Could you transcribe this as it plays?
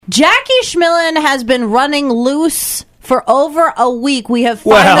Jackie Schmillen has been running loose for over a week. We have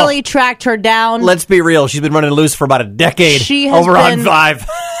finally tracked her down. Let's be real. She's been running loose for about a decade. She has over been on 5.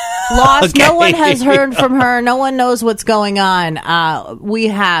 Lost. Okay. No one has heard from her. No one knows what's going on. We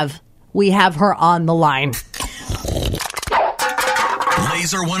have her on the line.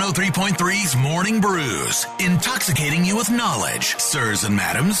 Laser 103.3's Morning Brews, intoxicating you with knowledge, sirs and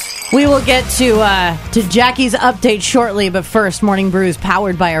madams. We will get to Jackie's update shortly, but first, Morning Brews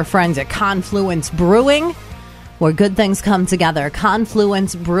powered by our friends at Confluence Brewing, where good things come together.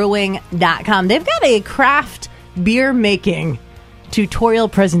 ConfluenceBrewing.com. They've got a craft beer making tutorial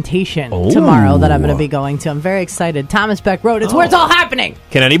presentation tomorrow that I'm going to be going to. I'm very excited. Thomas Beck Road. It's where it's all happening.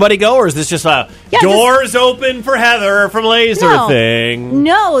 Can anybody go, or is this just a doors open for Heather from Laser thing?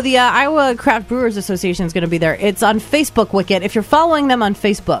 No, the Iowa Craft Brewers Association is going to be there. It's on Facebook, Wicket. If you're following them on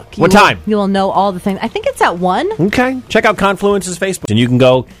Facebook, what time? You will know all the things. I think it's at 1. Okay. Check out Confluence's Facebook, and you can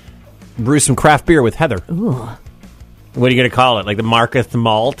go brew some craft beer with Heather. Ooh. What are you going to call it? Like the Marketh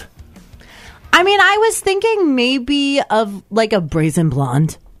Malt? I mean, I was thinking maybe of like a Brazen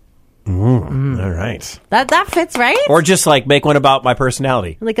Blonde. All right. That fits, right? Or just like make one about my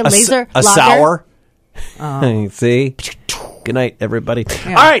personality. Like a laser a lager? Sour. See? Good night, everybody. Yeah.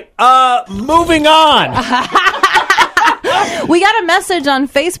 All right. Moving on. We got a message on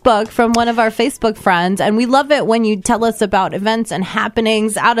Facebook from one of our Facebook friends, and we love it when you tell us about events and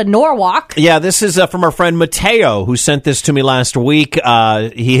happenings out of Norwalk. Yeah, this is from our friend Mateo, who sent this to me last week.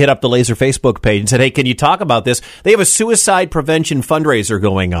 He hit up the Laser Facebook page and said, hey, can you talk about this? They have a suicide prevention fundraiser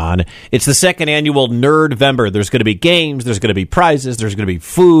going on. It's the second annual Nerdvember. There's going to be games. There's going to be prizes. There's going to be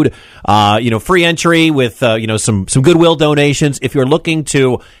food, free entry with, some goodwill donations. If you're looking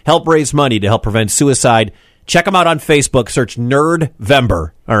to help raise money to help prevent suicide, check them out on Facebook. Search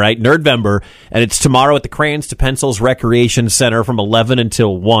Nerdvember. All right, Nerdvember. And it's tomorrow at the Crayons to Pencils Recreation Center from 11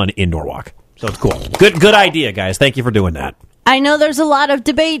 until 1 in Norwalk. So it's cool. Good idea, guys. Thank you for doing that. I know there's a lot of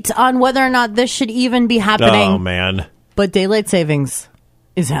debate on whether or not this should even be happening. Oh, man. But daylight savings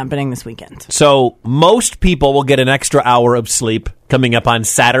is happening this weekend. So most people will get an extra hour of sleep coming up on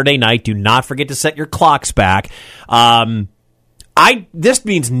Saturday night. Do not forget to set your clocks back. This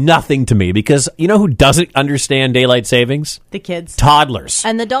means nothing to me because you know who doesn't understand daylight savings? The kids. Toddlers.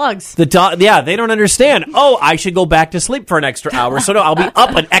 And the dogs. They don't understand. Oh, I should go back to sleep for an extra hour. So no, I'll be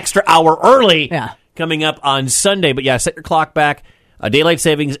up an extra hour early coming up on Sunday. But yeah, set your clock back. Daylight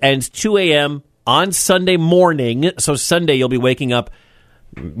savings ends 2 a.m. on Sunday morning. So Sunday you'll be waking up,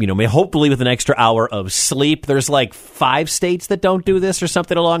 hopefully with an extra hour of sleep. There's like 5 states that don't do this or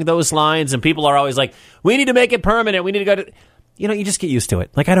something along those lines. And people are always like, we need to make it permanent. We need to go to... you just get used to it.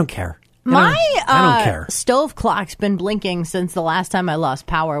 Like, I don't care. I don't care. Stove clock's been blinking since the last time I lost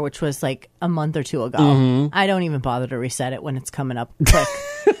power, which was like a month or 2 ago. Mm-hmm. I don't even bother to reset it when it's coming up quick.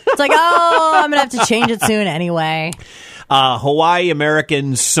 It's like, I'm going to have to change it soon anyway. Hawaii,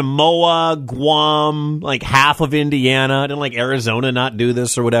 American, Samoa, Guam, like half of Indiana. Didn't like Arizona not do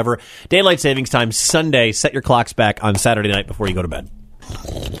this or whatever. Daylight savings time Sunday. Set your clocks back on Saturday night before you go to bed.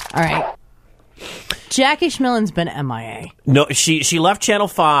 All right. Jackie Schmillen's been MIA. No, she left Channel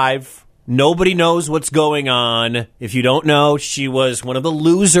 5. Nobody knows what's going on. If you don't know, she was one of the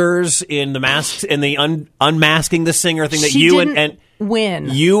losers in the Unmasking the Singer thing that she you didn't and win.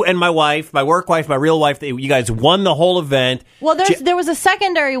 You and my wife, my work wife, my real wife, you guys won the whole event. Well, there was a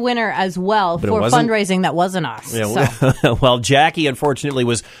secondary winner as well for fundraising that wasn't us. Yeah, so. Well, Jackie unfortunately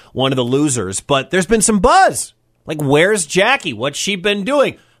was one of the losers, but there's been some buzz. Like, where's Jackie? What's she been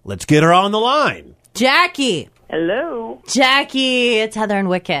doing? Let's get her on the line. Jackie. Hello. Jackie, it's Heather and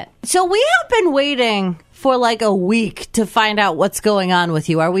Wicket. So we have been waiting for like a week to find out what's going on with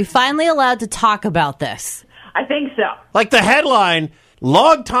you. Are we finally allowed to talk about this? I think so. Like the headline,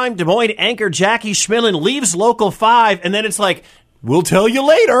 longtime Des Moines anchor Jackie Schmillen leaves Local 5, and then it's like, we'll tell you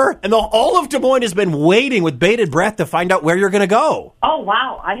later. And all of Des Moines has been waiting with bated breath to find out where you're going to go. Oh,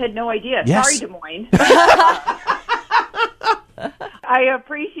 wow. I had no idea. Yes. Sorry, Des Moines. I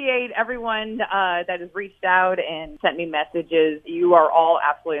appreciate everyone that has reached out and sent me messages. You are all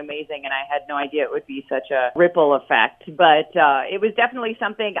absolutely amazing, and I had no idea it would be such a ripple effect. But it was definitely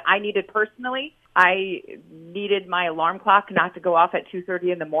something I needed personally. I needed my alarm clock not to go off at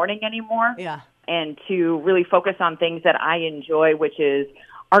 2:30 in the morning anymore. Yeah. And to really focus on things that I enjoy, which is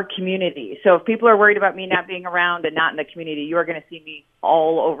our community. So if people are worried about me not being around and not in the community, you are going to see me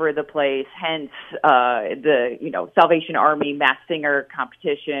all over the place. Hence, the Salvation Army Masked Singer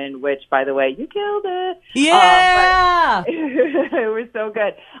competition, which, by the way, you killed it. Yeah, it was so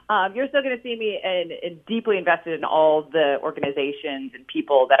good. You're still going to see me and deeply invested in all the organizations and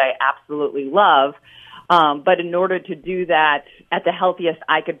people that I absolutely love. But in order to do that at the healthiest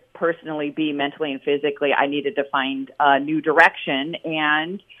I could personally be mentally and physically, I needed to find a new direction.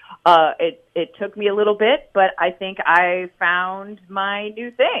 And it took me a little bit, but I think I found my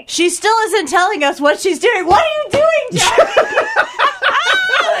new thing. She still isn't telling us what she's doing. What are you doing, Jackie?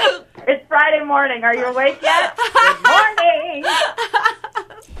 It's Friday morning. Are you awake yet? Good morning.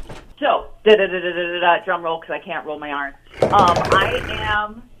 So, drum roll because I can't roll my R's. I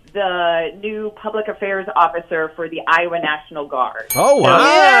am the new public affairs officer for the Iowa National Guard. Oh, wow.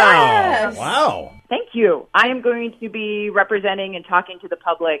 Yes. Wow. Thank you. I am going to be representing and talking to the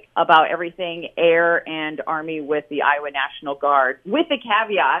public about everything Air and Army with the Iowa National Guard, with the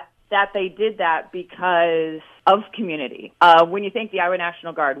caveat that they did that because of community. When you think the Iowa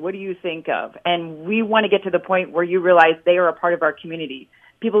National Guard, what do you think of? And we want to get to the point where you realize they are a part of our community.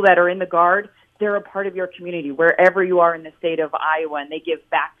 People that are in the Guard, they're a part of your community, wherever you are in the state of Iowa, and they give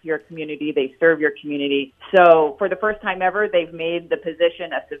back to your community, they serve your community. So for the first time ever, they've made the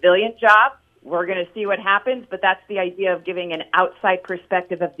position a civilian job. We're going to see what happens, but that's the idea of giving an outside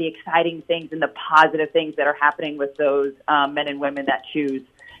perspective of the exciting things and the positive things that are happening with those men and women that choose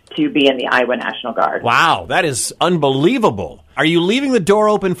to be in the Iowa National Guard. Wow, that is unbelievable. Are you leaving the door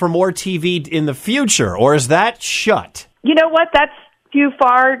open for more TV in the future, or is that shut? You know what? That's too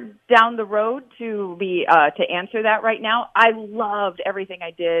far down the road to be to answer that right now. I loved everything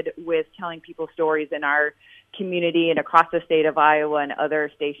I did with telling people stories in our community and across the state of Iowa and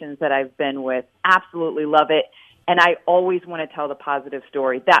other stations that I've been with. Absolutely love it. And I always want to tell the positive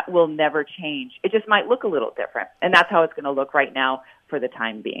story. That will never change. It just might look a little different. And that's how it's going to look right now for the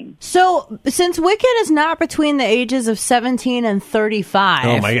time being. So, since Wicked is not between the ages of 17 and 35...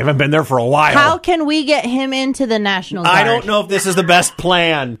 Oh, my, I haven't been there for a while. How can we get him into the National Guard? I don't know if this is the best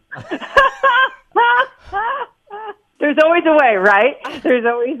plan. There's always a way, right? There's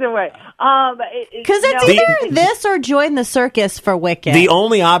always a way. Because it's either this or join the circus for Wicked. The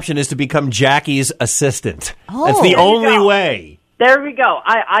only option is to become Jackie's assistant. Oh. That's the only way. There we go.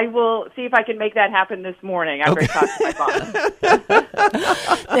 I will see if I can make that happen this morning after I talk to my boss.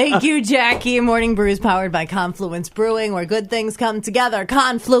 Thank you, Jackie. Morning Brews powered by Confluence Brewing, where good things come together.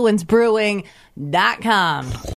 ConfluenceBrewing.com.